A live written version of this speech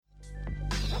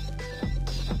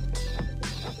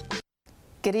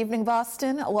Good evening,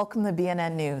 Boston. Welcome to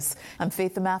BNN News. I'm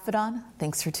Faith Maffedon.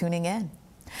 Thanks for tuning in.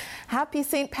 Happy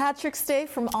St. Patrick's Day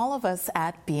from all of us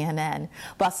at BNN.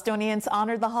 Bostonians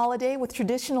honored the holiday with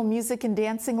traditional music and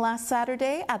dancing last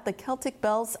Saturday at the Celtic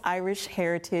Bells Irish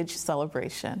Heritage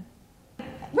Celebration.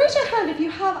 Raise your hand if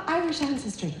you have Irish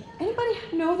ancestry. Anybody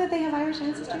know that they have Irish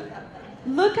ancestry?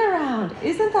 Look around.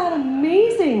 Isn't that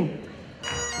amazing?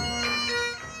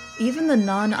 Even the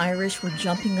non-Irish were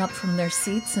jumping up from their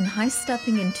seats and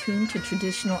high-stepping in tune to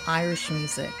traditional Irish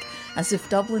music, as if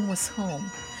Dublin was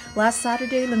home. Last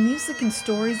Saturday, the music and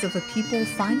stories of a people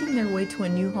finding their way to a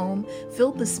new home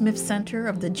filled the Smith Center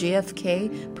of the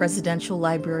JFK Presidential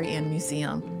Library and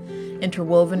Museum.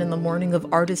 Interwoven in the morning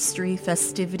of artistry,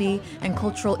 festivity, and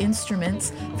cultural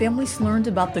instruments, families learned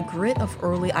about the grit of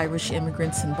early Irish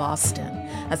immigrants in Boston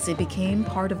as they became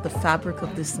part of the fabric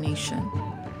of this nation.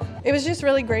 It was just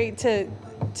really great to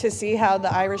see how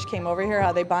the Irish came over here,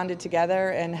 how they bonded together,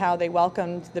 and how they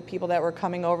welcomed the people that were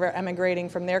coming over, emigrating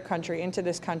from their country into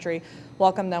this country,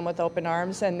 welcomed them with open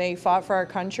arms, and they fought for our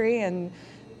country, and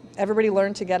everybody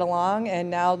learned to get along, and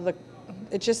now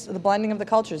it's just the blending of the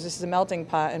cultures. This is a melting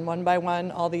pot, and one by one,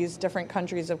 all these different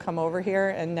countries have come over here,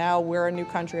 and now we're a new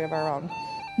country of our own.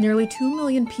 Nearly 2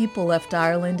 million people left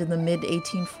Ireland in the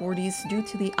mid-1840s due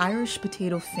to the Irish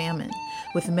potato famine,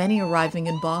 with many arriving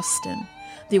in Boston.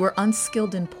 They were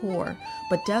unskilled and poor,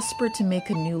 but desperate to make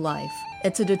a new life.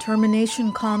 It's a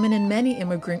determination common in many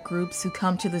immigrant groups who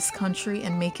come to this country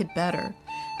and make it better,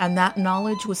 and that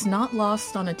knowledge was not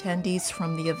lost on attendees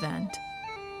from the event.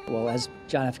 Well, as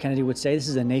John F. Kennedy would say, this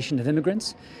is a nation of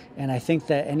immigrants, and I think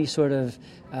that any sort of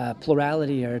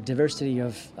plurality or diversity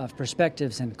of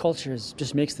perspectives and cultures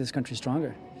just makes this country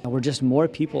stronger. We're just more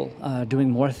people doing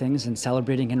more things and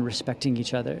celebrating and respecting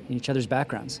each other, each other's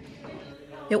backgrounds.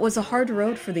 It was a hard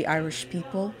road for the Irish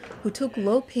people, who took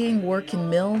low-paying work in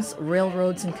mills,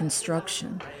 railroads, and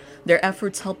construction. Their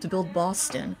efforts helped to build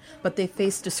Boston, but they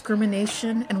faced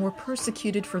discrimination and were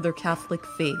persecuted for their Catholic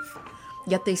faith.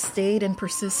 Yet they stayed and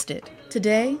persisted.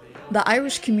 Today, the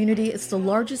Irish community is the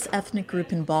largest ethnic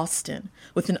group in Boston,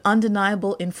 with an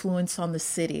undeniable influence on the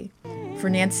city.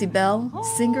 For Nancy Bell,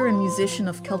 singer and musician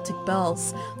of Celtic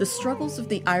Bells, the struggles of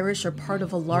the Irish are part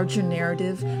of a larger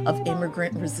narrative of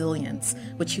immigrant resilience,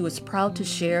 which she was proud to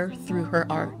share through her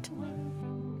art.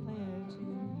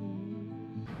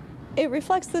 It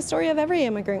reflects the story of every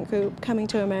immigrant group coming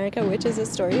to America, which is a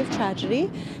story of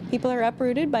tragedy. People are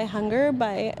uprooted by hunger,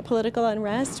 by political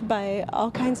unrest, by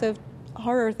all kinds of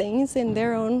horror things in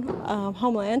their own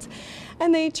homelands,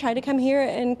 and they try to come here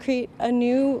and create a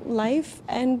new life,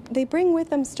 and they bring with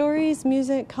them stories,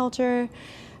 music, culture,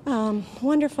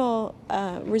 wonderful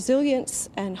resilience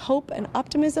and hope and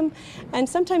optimism, and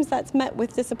sometimes that's met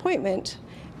with disappointment.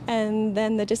 And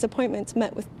then the disappointment's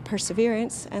met with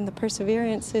perseverance, and the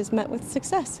perseverance is met with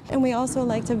success. And we also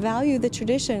like to value the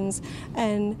traditions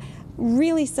and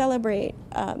really celebrate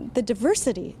the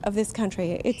diversity of this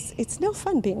country. It's no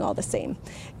fun being all the same.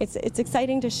 It's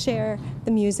exciting to share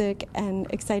the music and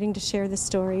exciting to share the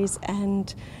stories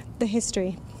and the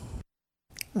history.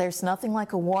 There's nothing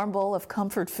like a warm bowl of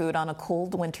comfort food on a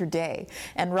cold winter day,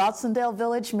 and Roslindale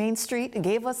Village Main Street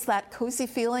gave us that cozy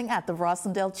feeling at the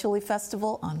Roslindale Chili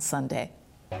Festival on Sunday.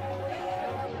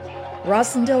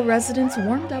 Roslindale residents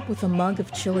warmed up with a mug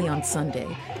of chili on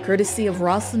Sunday, courtesy of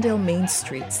Roslindale Main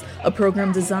Streets, a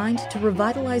program designed to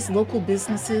revitalize local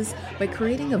businesses by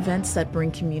creating events that bring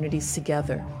communities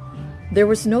together. There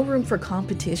was no room for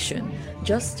competition,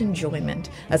 just enjoyment,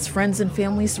 as friends and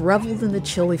families reveled in the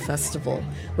Chili Festival,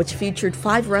 which featured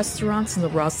 5 restaurants in the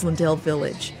Roslindale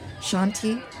Village: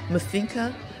 Shanti,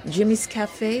 Mafinka, Jimmy's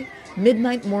Cafe,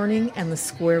 Midnight Morning, and the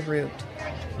Square Root.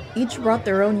 Each brought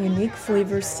their own unique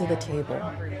flavors to the table.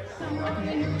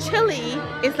 Chili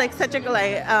is like such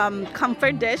a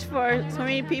comfort dish for so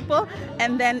many people,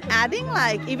 and then adding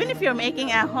even if you're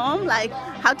making at home,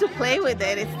 how to play with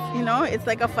it. It's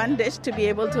like a fun dish to be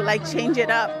able to change it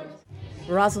up.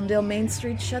 Roslindale Main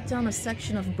Street shut down a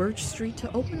section of Birch Street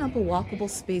to open up a walkable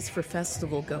space for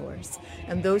festival goers,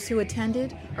 and those who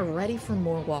attended are ready for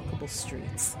more walkable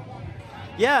streets.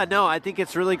 Yeah, no, I think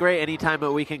it's really great anytime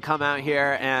that we can come out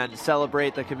here and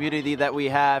celebrate the community that we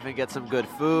have and get some good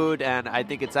food, and I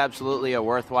think it's absolutely a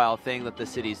worthwhile thing that the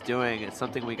city's doing. It's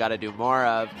something we got to do more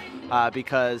of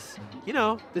because,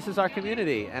 this is our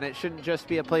community, and it shouldn't just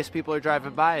be a place people are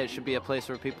driving by. It should be a place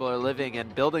where people are living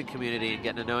and building community and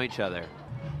getting to know each other.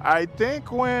 I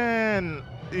think when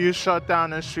you shut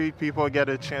down the street, people get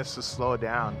a chance to slow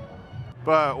down.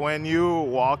 But when you're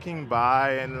walking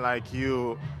by and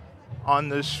you on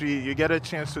the street, you get a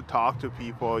chance to talk to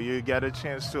people. You get a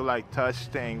chance to touch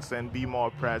things and be more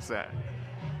present.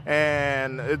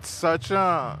 And it's such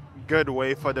a good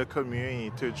way for the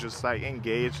community to just like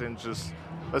engage and just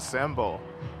assemble.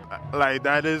 Like,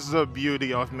 that is the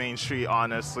beauty of Main Street,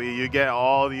 honestly. You get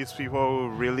all these people who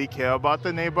really care about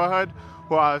the neighborhood,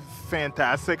 who have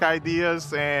fantastic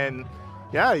ideas, and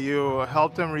yeah, you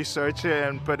help them research it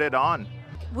and put it on.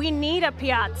 We need a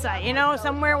piazza, you know,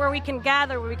 somewhere where we can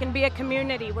gather, where we can be a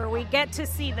community, where we get to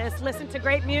see this, listen to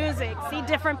great music, see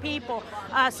different people,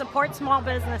 support small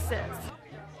businesses.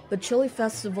 The Chili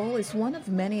Festival is one of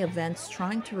many events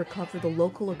trying to recover the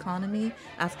local economy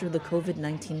after the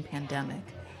COVID-19 pandemic.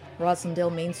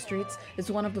 Roslindale Main Streets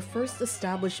is one of the first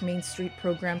established Main Street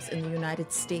programs in the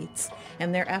United States,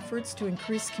 and their efforts to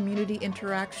increase community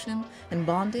interaction and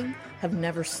bonding have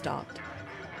never stopped.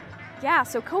 Yeah,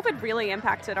 so COVID really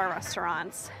impacted our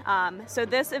restaurants. So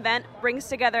this event brings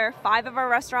together 5 of our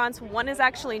restaurants. One is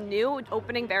actually new,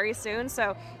 opening very soon,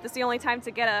 so this is the only time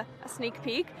to get a sneak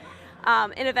peek.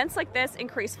 And events like this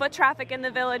increase foot traffic in the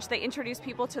village. They introduce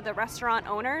people to the restaurant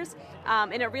owners,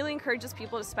 and it really encourages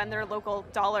people to spend their local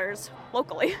dollars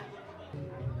locally.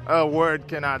 A word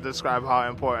cannot describe how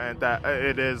important that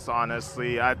it is,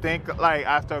 honestly. I think like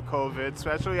after COVID,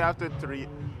 especially after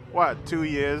 2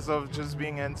 years of just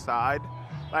being inside,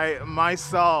 like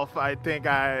myself, I think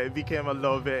I became a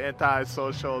little bit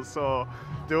antisocial. So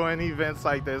doing events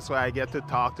like this where I get to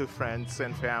talk to friends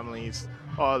and families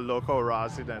or local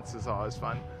residents is always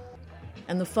fun.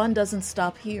 And the fun doesn't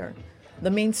stop here. The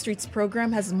Main Streets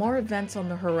program has more events on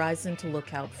the horizon to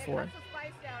look out for,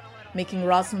 making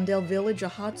Roslindale Village a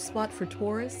hotspot for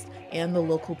tourists and the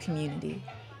local community.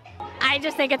 I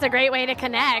just think it's a great way to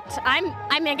connect.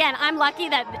 I'm lucky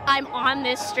that I'm on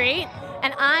this street,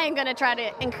 and I'm going to try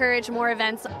to encourage more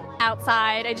events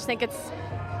outside. I just think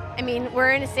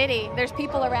we're in a city. There's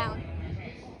people around.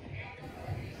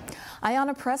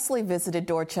 Ayanna Pressley visited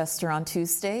Dorchester on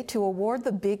Tuesday to award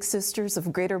the Big Sisters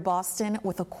of Greater Boston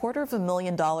with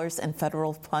 $250,000 in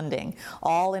federal funding,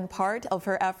 all in part of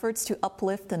her efforts to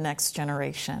uplift the next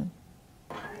generation.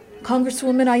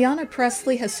 Congresswoman Ayanna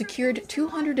Pressley has secured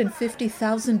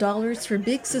 $250,000 for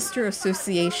Big Sister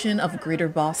Association of Greater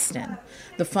Boston.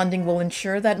 The funding will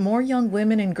ensure that more young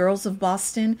women and girls of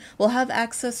Boston will have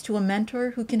access to a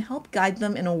mentor who can help guide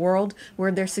them in a world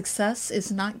where their success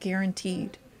is not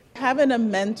guaranteed. Having a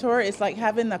mentor is like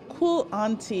having a cool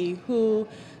auntie who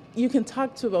you can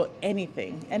talk to about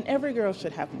anything, and every girl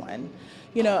should have one.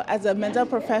 You know, as a mental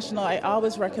professional, I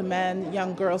always recommend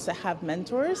young girls to have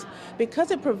mentors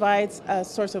because it provides a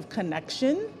source of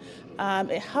connection.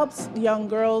 It helps young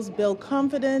girls build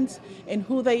confidence in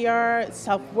who they are,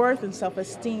 self-worth and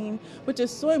self-esteem, which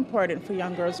is so important for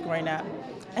young girls growing up.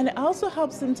 And it also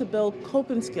helps them to build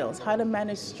coping skills, how to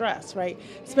manage stress, right?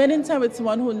 Spending time with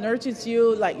someone who nurtures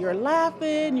you, like you're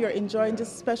laughing, you're enjoying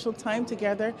just special time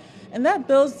together. And that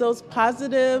builds those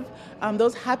positive,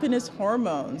 those happiness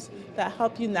hormones that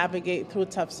help you navigate through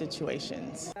tough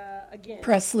situations.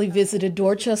 Pressley visited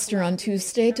Dorchester on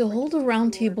Tuesday to hold a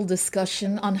roundtable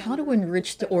discussion on how to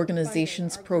enrich the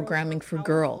organization's programming for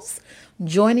girls.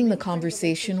 Joining the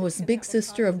conversation was Big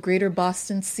Sister of Greater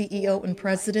Boston CEO and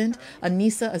President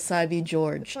Anissa Asaibi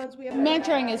George.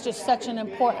 Mentoring is just such an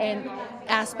important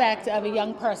aspect of a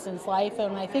young person's life,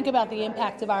 and when I think about the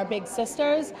impact of our big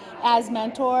sisters as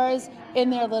mentors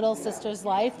in their little sister's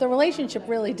life, the relationship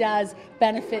really does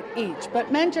benefit each.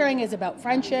 But mentoring is about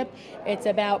friendship, it's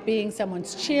about being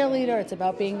someone's cheerleader, it's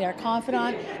about being their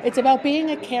confidant, it's about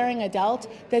being a caring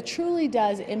adult that truly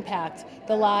does impact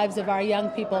the lives of our young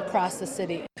people across the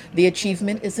city. The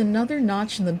achievement is another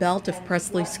notch in the belt of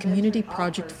Pressley's Community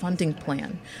Project Funding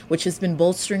Plan, which has been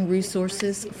bolstering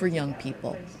resources for young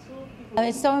people.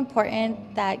 It's so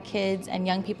important that kids and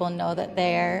young people know that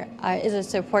there is a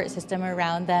support system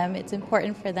around them. It's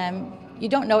important for them. You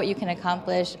don't know what you can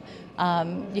accomplish.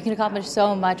 You can accomplish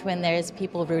so much when there's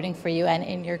people rooting for you and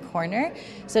in your corner.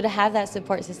 So to have that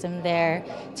support system there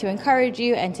to encourage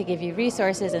you and to give you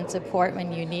resources and support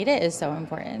when you need it is so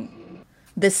important.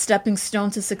 This stepping stone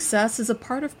to success is a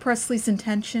part of Pressley's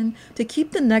intention to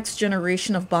keep the next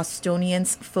generation of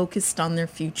Bostonians focused on their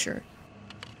future.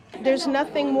 There's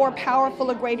nothing more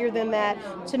powerful or greater than that,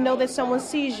 to know that someone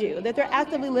sees you, that they're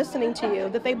actively listening to you,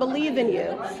 that they believe in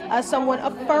you, someone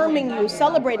affirming you,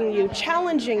 celebrating you,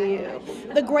 challenging you.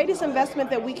 The greatest investment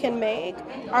that we can make,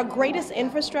 our greatest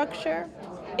infrastructure,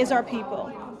 is our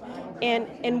people.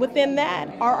 And within that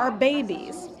are our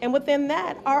babies, and within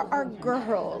that are our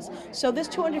girls. So this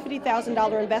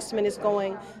 $250,000 investment is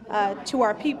going to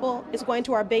our people, it's going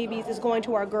to our babies, it's going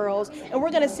to our girls, and we're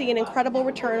going to see an incredible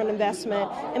return on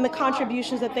investment and the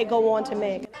contributions that they go on to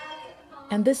make.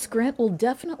 And this grant will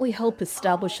definitely help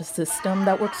establish a system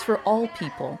that works for all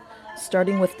people,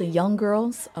 starting with the young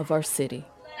girls of our city.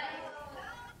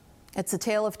 It's a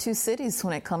tale of two cities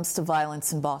when it comes to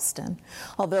violence in Boston.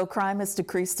 Although crime has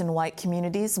decreased in white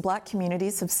communities, black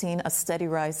communities have seen a steady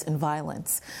rise in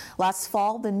violence. Last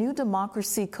fall, the New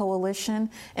Democracy Coalition,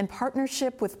 in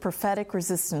partnership with Prophetic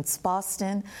Resistance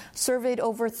Boston, surveyed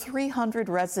over 300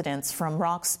 residents from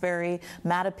Roxbury,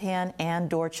 Mattapan, and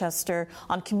Dorchester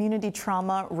on community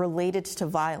trauma related to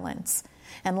violence.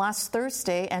 And last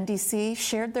Thursday, NDC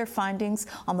shared their findings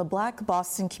on the Black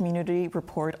Boston Community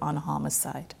Report on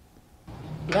Homicide.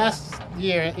 Last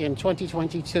year, in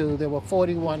 2022, there were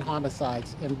 41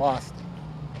 homicides in Boston.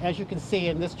 As you can see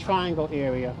in this triangle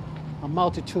area, a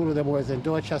multitude of them was in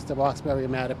Dorchester, Roxbury,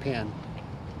 and Mattapan.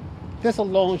 This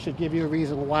alone should give you a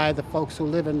reason why the folks who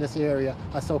live in this area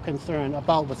are so concerned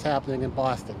about what's happening in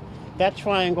Boston. That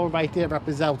triangle right there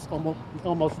represents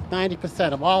almost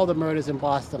 90% of all the murders in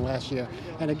Boston last year.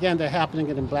 And again, they're happening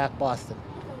in Black Boston.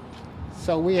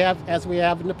 So we have, as we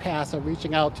have in the past, are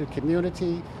reaching out to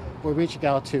community. We're reaching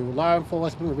out to law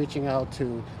enforcement, we're reaching out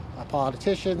to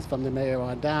politicians from the mayor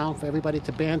on down, for everybody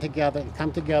to band together and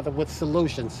come together with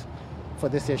solutions for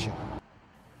this issue.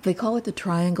 They call it the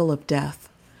Triangle of Death.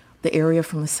 The area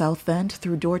from the South End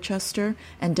through Dorchester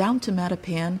and down to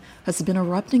Mattapan has been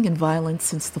erupting in violence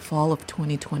since the fall of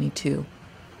 2022.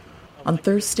 On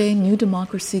Thursday, New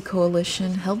Democracy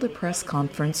Coalition held a press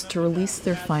conference to release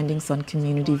their findings on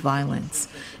community violence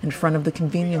in front of the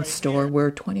convenience store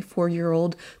where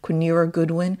 24-year-old Quinira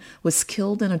Goodwin was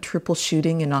killed in a triple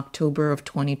shooting in October of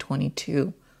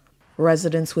 2022.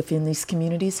 Residents within these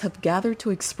communities have gathered to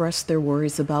express their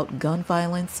worries about gun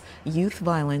violence, youth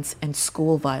violence, and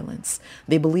school violence.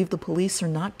 They believe the police are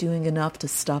not doing enough to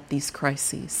stop these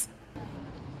crises.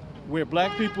 Where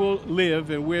black people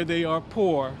live and where they are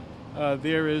poor,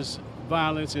 there is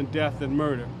violence and death and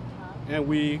murder. And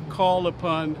we call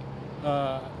upon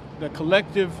the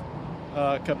collective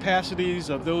capacities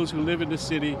of those who live in the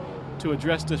city to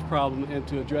address this problem and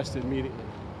to address it immediately.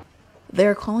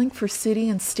 They're calling for city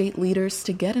and state leaders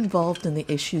to get involved in the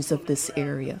issues of this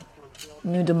area.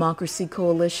 New Democracy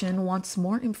Coalition wants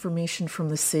more information from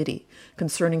the city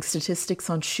concerning statistics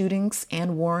on shootings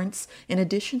and warrants, in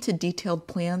addition to detailed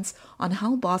plans on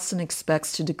how Boston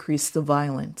expects to decrease the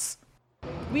violence.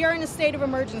 We are in a state of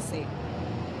emergency.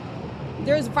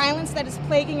 There is violence that is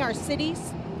plaguing our cities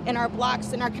and our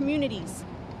blocks and our communities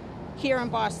here in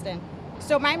Boston.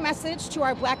 So my message to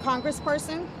our Black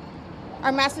Congressperson,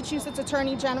 our Massachusetts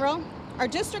Attorney General, our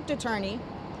District Attorney,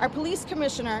 our Police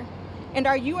Commissioner, and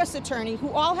our U.S. Attorney, who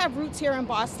all have roots here in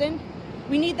Boston,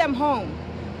 we need them home.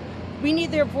 We need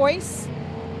their voice,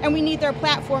 and we need their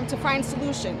platform to find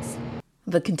solutions.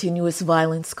 The continuous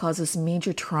violence causes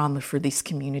major trauma for these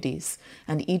communities,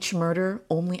 and each murder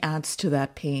only adds to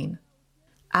that pain.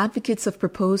 Advocates have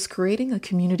proposed creating a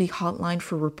community hotline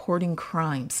for reporting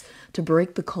crimes to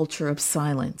break the culture of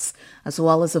silence, as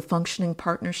well as a functioning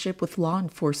partnership with law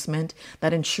enforcement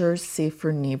that ensures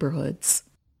safer neighborhoods.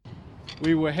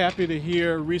 We were happy to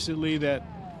hear recently that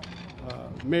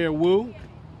Mayor Wu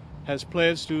has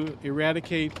pledged to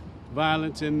eradicate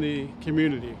violence in the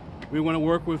community. We want to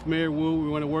work with Mayor Wu. We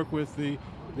want to work with the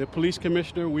police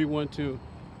commissioner. We want to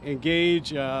engage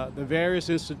the various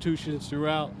institutions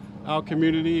throughout our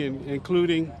community,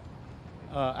 including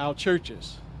our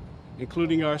churches,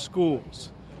 including our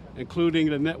schools, including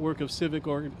the network of civic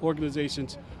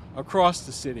organizations across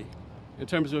the city in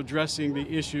terms of addressing the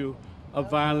issue of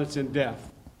violence and death.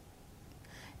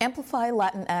 Amplify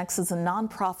Latinx is a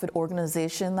nonprofit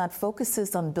organization that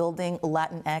focuses on building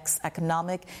Latinx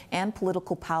economic and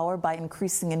political power by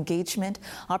increasing engagement,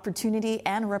 opportunity,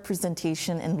 and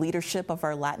representation in leadership of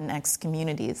our Latinx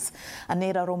communities.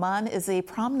 Aneida Roman is a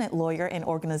prominent lawyer and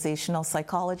organizational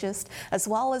psychologist, as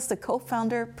well as the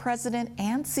co-founder, president,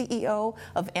 and CEO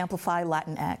of Amplify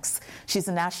Latinx. She's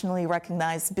a nationally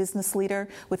recognized business leader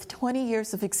with 20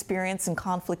 years of experience in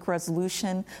conflict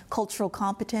resolution, cultural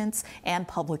competence, and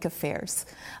public affairs.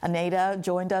 Aneida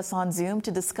joined us on Zoom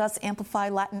to discuss Amplify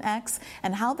Latinx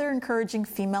and how they're encouraging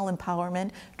female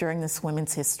empowerment during this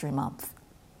Women's History Month.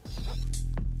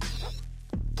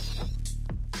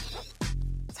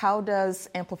 How does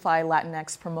Amplify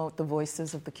Latinx promote the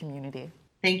voices of the community?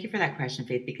 Thank you for that question,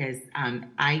 Faith, because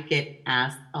I get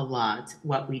asked a lot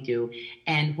what we do.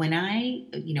 And when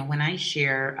I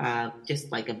share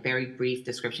just like a very brief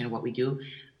description of what we do,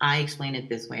 I explain it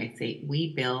this way. I say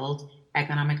we build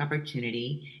economic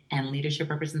opportunity and leadership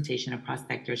representation across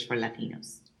sectors for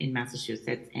Latinos in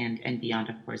Massachusetts and beyond,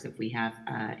 of course, if we have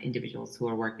individuals who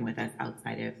are working with us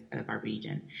outside of our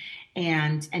region.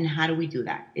 And how do we do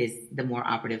that is the more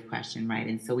operative question, right?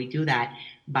 And so we do that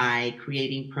by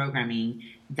creating programming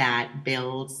that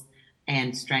builds and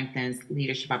strengthens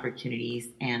leadership opportunities,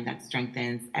 and that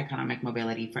strengthens economic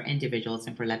mobility for individuals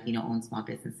and for Latino-owned small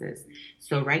businesses.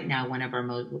 So right now, one of our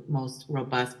most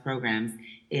robust programs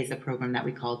is a program that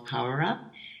we call Power Up.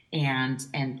 And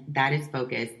that is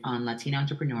focused on Latino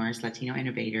entrepreneurs, Latino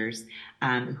innovators,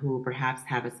 who perhaps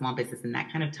have a small business, and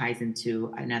that kind of ties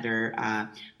into another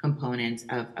component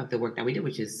of the work that we do,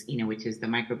 which is the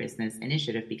micro business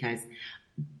initiative, because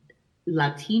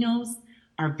Latinos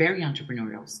are very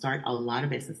entrepreneurial, start a lot of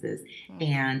businesses,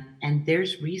 and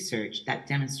there's research that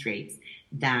demonstrates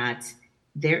that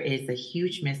there is a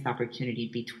huge missed opportunity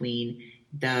between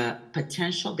the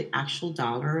potential, the actual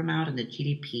dollar amount and the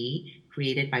GDP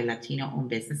created by Latino-owned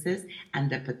businesses, and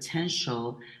the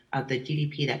potential of the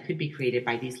GDP that could be created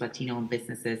by these Latino-owned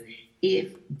businesses if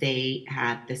they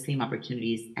had the same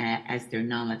opportunities as their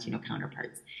non-Latino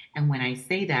counterparts. And when I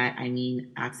say that, I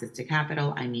mean access to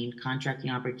capital, I mean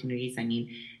contracting opportunities, I mean,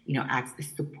 access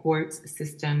support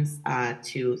systems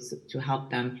to help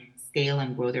them scale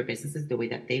and grow their businesses the way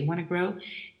that they want to grow.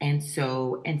 And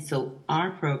so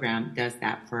our program does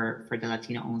that for the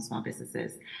Latino-owned small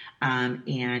businesses. And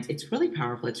it's really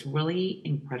powerful. It's really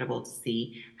incredible to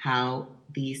see how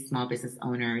these small business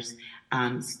owners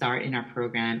start in our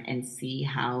program and see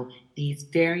how these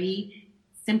very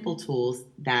simple tools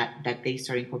that they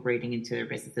start incorporating into their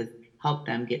businesses help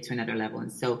them get to another level.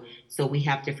 And so we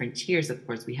have different tiers. Of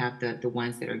course, we have the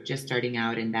ones that are just starting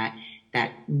out and that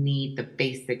need the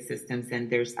basic systems, and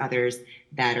there's others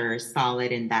that are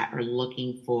solid and that are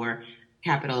looking for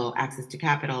capital, access to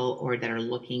capital, or that are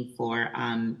looking for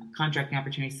contracting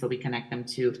opportunities. So we connect them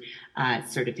to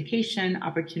certification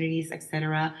opportunities, et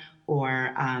cetera,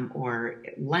 or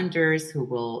lenders who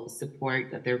will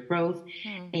support their growth.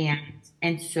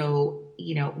 And so,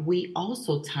 we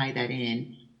also tie that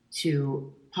in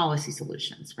to policy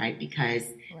solutions, right? Because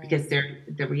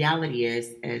the reality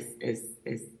is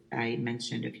I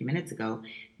mentioned a few minutes ago,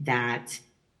 that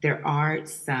there are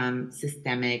some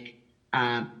systemic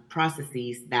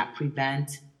processes that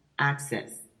prevent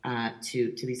access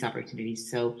to these opportunities.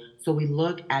 So we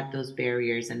look at those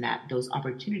barriers and those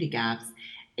opportunity gaps,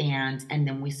 and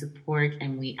then we support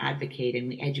and we advocate and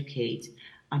we educate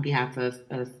on behalf of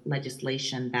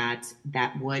legislation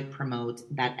that would promote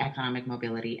that economic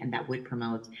mobility and that would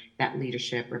promote that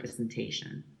leadership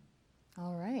representation.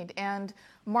 All right. And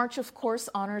March, of course,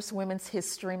 honors Women's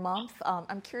History Month.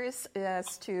 I'm curious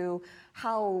as to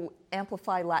how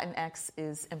Amplify Latinx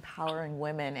is empowering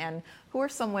women, and who are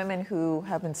some women who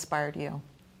have inspired you?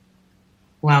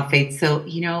 Wow, Faith. So,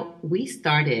 we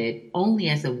started only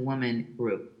as a woman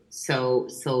group. So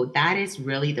that is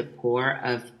really the core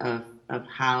of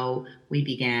how we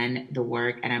began the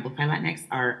work at Amplify Latinx.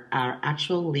 Our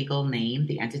actual legal name,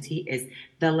 the entity, is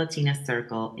the Latina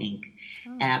Circle, Inc.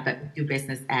 But we do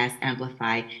business as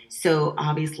Amplify. So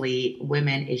obviously,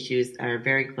 women issues are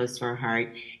very close to our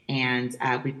heart, and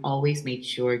we've always made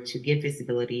sure to give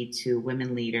visibility to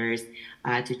women leaders,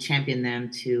 to champion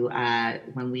them, to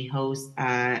when we host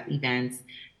events,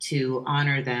 to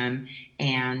honor them,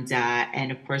 and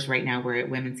of course, right now we're at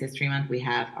Women's History Month. We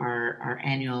have our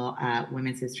annual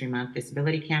Women's History Month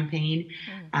Visibility Campaign,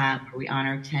 where we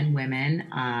honor 10 women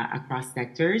across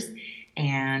sectors.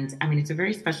 And I mean, it's a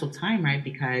very special time, right?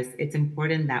 Because it's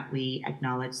important that we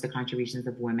acknowledge the contributions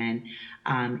of women,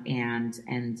 and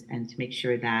to make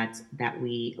sure that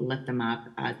we lift them up,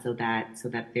 so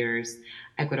that there's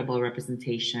equitable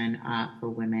representation for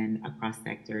women across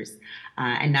sectors,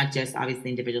 and not just obviously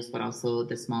individuals, but also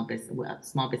the small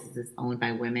businesses owned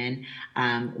by women.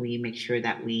 We make sure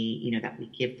that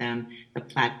we give them the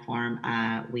platform.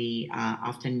 We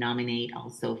often nominate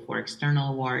also for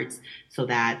external awards, so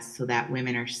that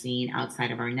women are seen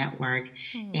outside of our network.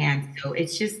 And so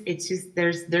it's just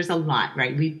there's a lot,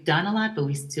 right? We've done a lot, but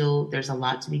there's a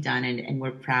lot to be done, and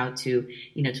we're proud to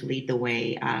lead the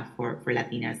way for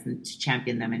Latinas and to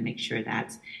champion them and make sure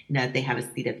that that they have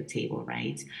a seat at the table,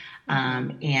 right?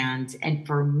 And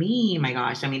for me, my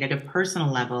gosh, I mean, at a personal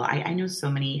level, I know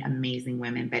so many amazing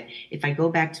women, but if I go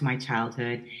back to my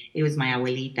childhood, it was my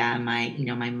abuelita,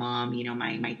 my mom,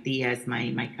 my tias,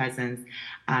 my cousins,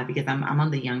 because I'm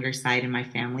on the younger side in my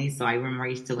family. So I remember I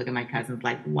used to look at my cousins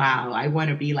like, wow, I want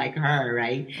to be like her,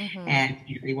 right? And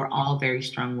they were all very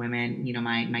strong women.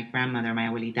 My grandmother, my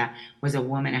abuelita, was a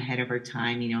woman ahead of her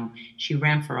time. She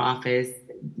ran for office,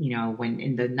 when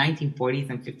in the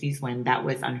 1940s and 50s, when that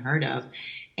was unheard of.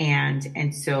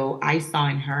 And so I saw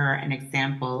in her an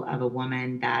example of a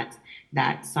woman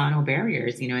that saw no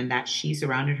barriers, and that she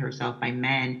surrounded herself by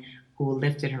men who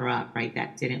lifted her up, right?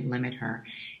 That didn't limit her.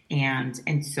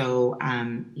 And so,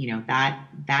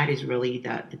 that is really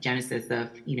the genesis of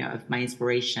my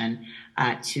inspiration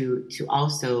to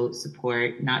also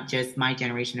support not just my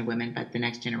generation of women, but the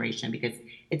next generation, because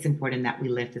it's important that we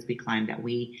lift as we climb, that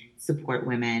we support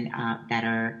women that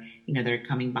are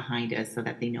coming behind us, so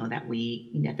that they know that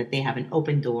that they have an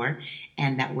open door,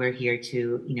 and that we're here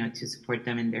to support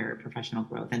them in their professional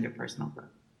growth and their personal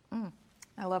growth.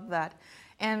 I love that.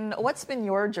 And what's been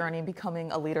your journey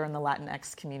becoming a leader in the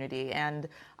Latinx community, and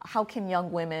how can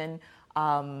young women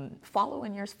follow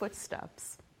in your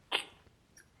footsteps?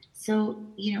 So,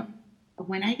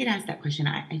 when I get asked that question,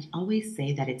 I always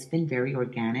say that it's been very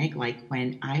organic. Like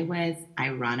when I was,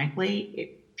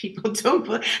 ironically, people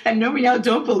that know me now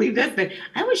don't believe this, but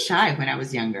I was shy when I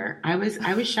was younger. I was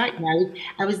shy.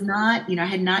 I was not, I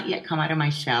had not yet come out of my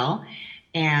shell.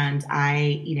 And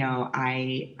I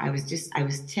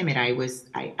was timid. I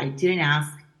didn't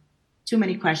ask too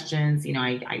many questions.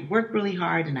 I worked really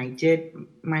hard and I did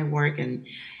my work, and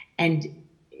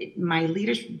my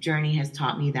leadership journey has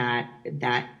taught me that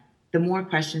the more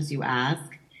questions you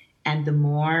ask and the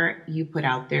more you put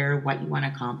out there what you want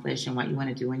to accomplish and what you want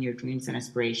to do in your dreams and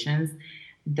aspirations,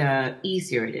 the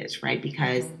easier it is, right?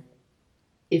 Because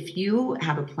if you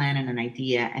have a plan and an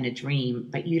idea and a dream,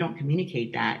 but you don't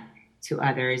communicate that to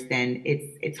others, then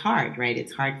it's hard, right?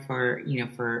 It's hard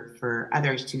for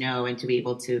others to know and to be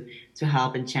able to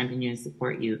help and champion you and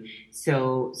support you.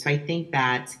 So I think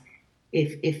that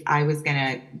if I was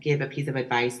gonna give a piece of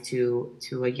advice to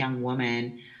a young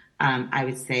woman, I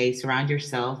would say surround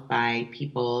yourself by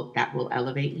people that will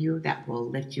elevate you, that will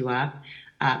lift you up,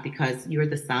 because you're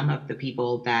the sum of the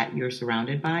people that you're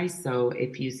surrounded by. So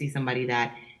if you see somebody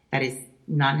that is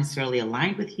not necessarily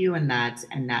aligned with you and that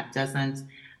doesn't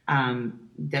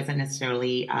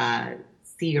necessarily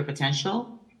see your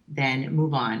potential, then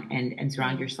move on and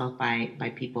surround yourself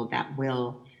by people that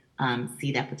will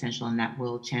see that potential and that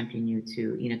will champion you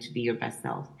to be your best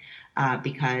self,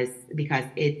 because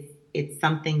it's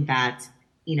something that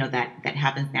that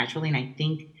happens naturally. And I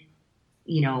think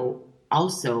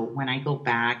also when I go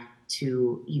back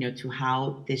to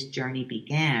how this journey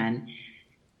began,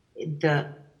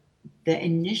 the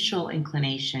initial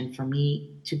inclination for me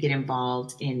to get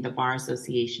involved in the bar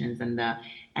associations and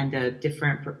the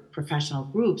different professional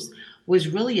groups was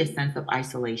really a sense of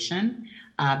isolation,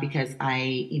 because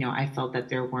I felt that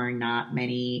there were not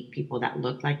many people that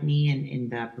looked like me in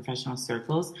the professional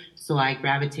circles. So I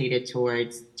gravitated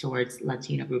towards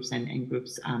Latino groups and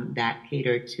groups that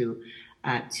cater to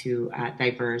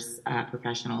diverse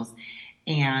professionals.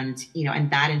 And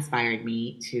that inspired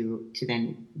me to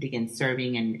then begin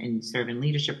serving and serve in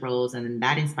leadership roles. And then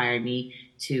that inspired me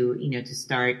to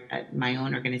start my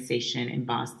own organization in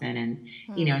Boston, and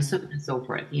and so on and so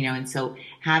forth. And so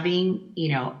having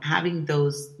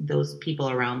those people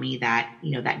around me that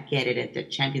that get it, the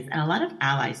champions, and a lot of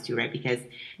allies too, right? Because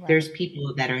there's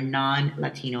people that are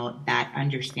non-Latino that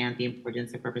understand the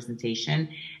importance of representation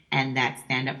and that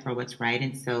stand up for what's right.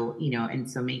 And so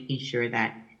so making sure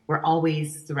that we're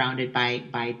always surrounded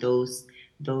by those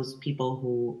people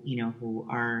who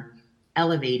are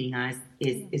elevating us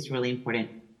is really important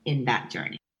in that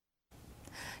journey.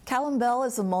 Callum Bell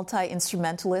is a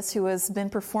multi-instrumentalist who has been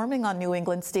performing on New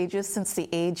England stages since the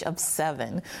age of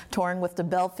 7, touring with the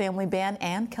Bell Family Band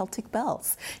and Celtic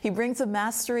Bells. He brings a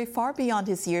mastery far beyond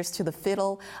his years to the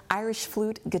fiddle, Irish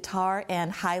flute, guitar,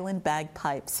 and Highland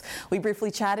bagpipes. We briefly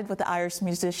chatted with the Irish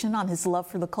musician on his love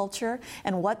for the culture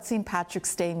and what St.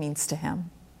 Patrick's Day means to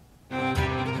him.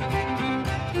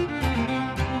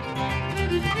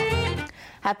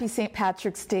 Happy St.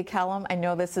 Patrick's Day, Callum. I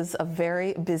know this is a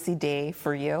very busy day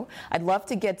for you. I'd love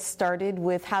to get started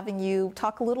with having you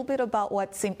talk a little bit about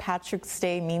what St. Patrick's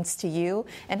Day means to you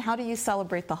and how do you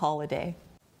celebrate the holiday?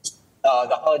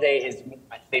 The holiday is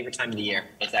my favorite time of the year.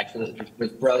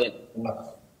 It's brilliant.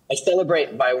 I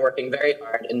celebrate by working very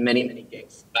hard in many, many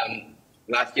gigs.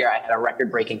 Last year I had a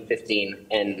record-breaking 15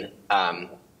 in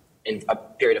a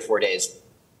period of 4 days.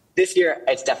 This year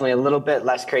it's definitely a little bit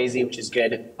less crazy, which is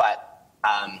good, but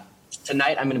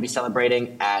tonight I'm going to be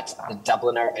celebrating at the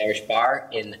Dubliner Irish Bar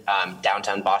in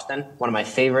downtown Boston, one of my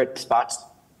favorite spots.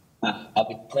 I'll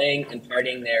be playing and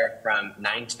partying there from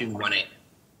 9 to 1 a.m.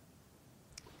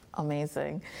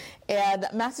 Amazing. And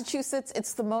Massachusetts,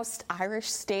 it's the most Irish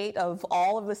state of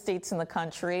all of the states in the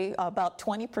country. About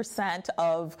 20%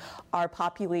 of our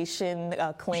population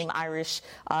claim Irish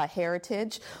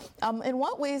heritage. In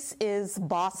what ways is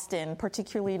Boston,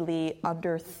 particularly the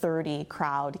under 30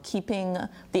 crowd, keeping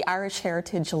the Irish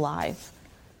heritage alive?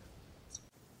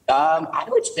 I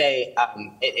would say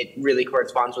it really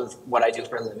corresponds with what I do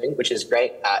for a living, which is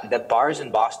great. The bars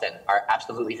in Boston are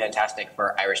absolutely fantastic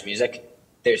for Irish music.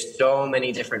 There's so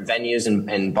many different venues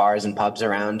and bars and pubs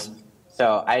around.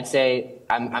 So I'd say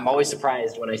I'm always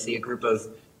surprised when I see a group of,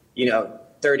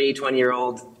 30,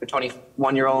 20-year-old,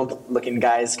 21-year-old looking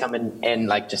guys coming in,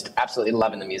 like, just absolutely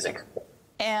loving the music.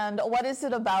 And what is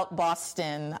it about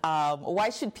Boston? Why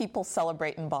should people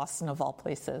celebrate in Boston of all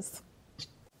places?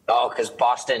 Oh, because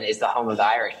Boston is the home of the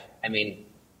Irish. I mean,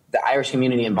 the Irish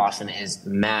community in Boston is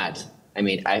mad. I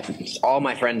mean, all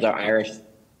my friends are Irish.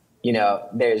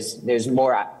 There's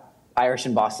more Irish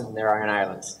in Boston than there are in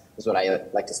Ireland, is what I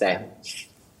like to say.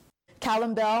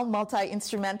 Callum Bell,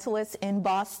 multi-instrumentalist in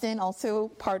Boston, also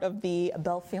part of the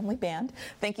Bell Family Band.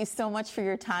 Thank you so much for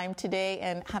your time today,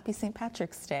 and happy St.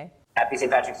 Patrick's Day. Happy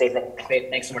St. Patrick's Day.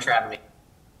 Thanks so much for having me.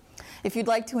 If you'd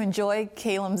like to enjoy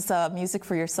Callum's music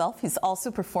for yourself, he's also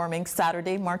performing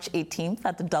Saturday, March 18th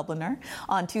at the Dubliner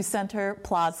on 2 Center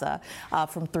Plaza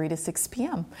from 3 to 6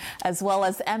 p.m., as well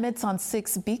as Emmett's on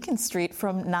 6 Beacon Street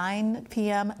from 9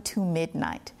 p.m. to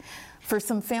midnight. For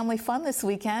some family fun this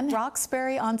weekend,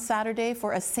 Roxbury on Saturday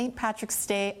for a St. Patrick's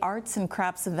Day arts and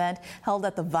crafts event held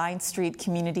at the Vine Street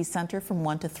Community Center from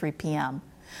 1 to 3 p.m.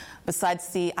 Besides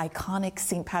the iconic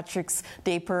St. Patrick's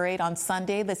Day Parade on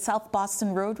Sunday, the South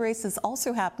Boston Road Race is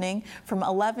also happening from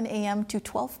 11 a.m. to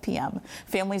 12 p.m.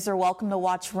 Families are welcome to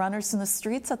watch runners in the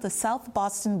streets at the South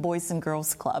Boston Boys and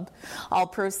Girls Club. All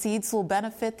proceeds will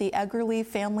benefit the Eggerly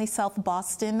Family South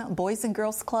Boston Boys and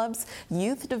Girls Club's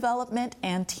youth development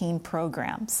and teen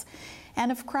programs. And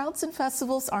if crowds and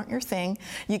festivals aren't your thing,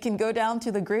 you can go down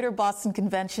to the Greater Boston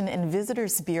Convention and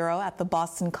Visitors Bureau at the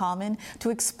Boston Common to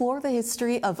explore the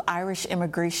history of Irish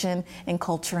immigration and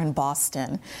culture in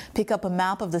Boston. Pick up a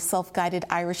map of the self-guided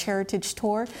Irish Heritage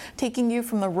Tour, taking you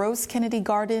from the Rose Kennedy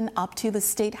Garden up to the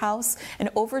State House and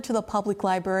over to the Public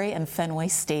Library and Fenway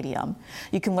Stadium.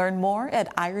 You can learn more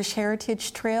at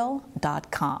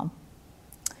irishheritagetrail.com.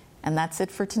 And that's it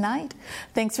for tonight.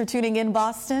 Thanks for tuning in,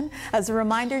 Boston. As a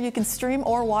reminder, you can stream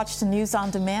or watch the news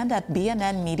on demand at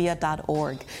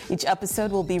bnnmedia.org. Each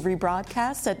episode will be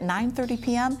rebroadcast at 9:30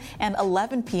 p.m. and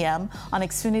 11 p.m. on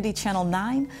Xfinity Channel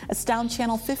 9, Astound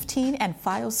Channel 15, and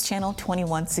Fios Channel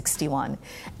 2161.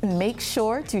 And make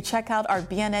sure to check out our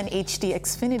BNN HD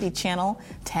Xfinity Channel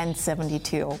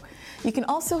 1072. You can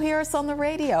also hear us on the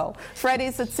radio,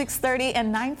 Fridays at 6:30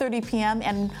 and 9:30 p.m.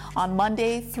 and on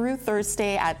Monday through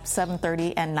Thursday at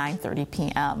 7:30 and 9:30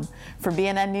 p.m. For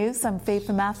BNN News, I'm Faith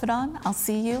Maffedon. I'll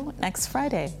see you next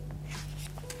Friday.